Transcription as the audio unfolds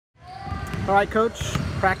All right, Coach.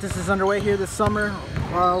 Practice is underway here this summer.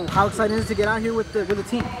 How exciting is it to get out here with the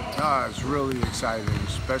team? It's really exciting,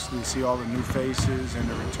 especially to see all the new faces and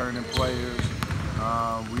the returning players.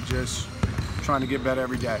 We just trying to get better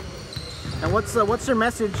every day. And what's your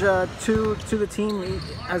message to the team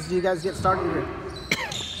as you guys get started here?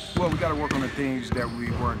 Well, we got to work on the things that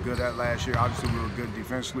we weren't good at last year. Obviously, we were good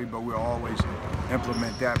defensively, but we'll always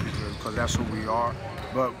implement that because that's who we are.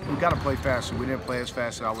 But we got to play faster. We didn't play as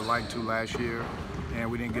fast as I would like to last year,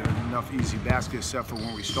 and we didn't get enough easy baskets except for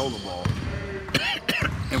when we stole the ball.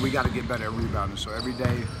 And we got to get better at rebounding. So every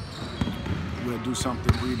day we'll do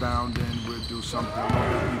something rebounding, we'll do something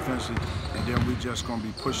defensively, and then we're just going to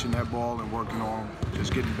be pushing that ball and working on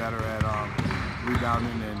just getting better at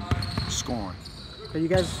rebounding and scoring. You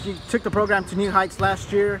took the program to new heights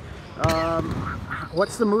last year.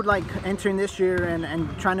 What's the mood like entering this year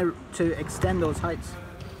and trying to extend those heights?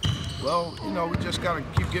 Well, we just got to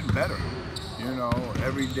keep getting better.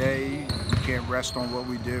 Every day we can't rest on what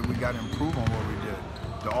we did. We got to improve on what we did.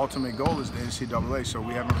 The ultimate goal is the NCAA, so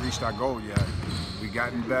we haven't reached our goal yet. We've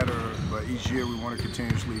gotten better, but each year we want to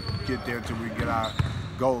continuously get there till we get our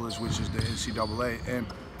goals, which is the NCAA. And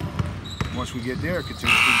once we get there,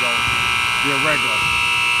 continuously go be a regular.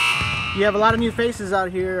 You have a lot of new faces out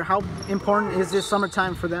here. How important is this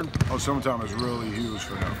summertime for them? Oh, summertime is really huge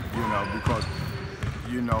for them, because,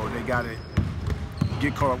 they got to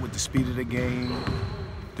get caught up with the speed of the game,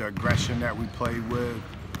 the aggression that we play with,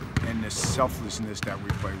 and the selflessness that we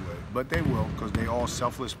play with. But they will, because they all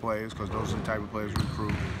selfless players, because those are the type of players we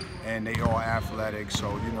recruit, and they all athletic,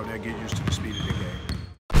 so, they'll get used to the speed of the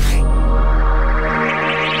game.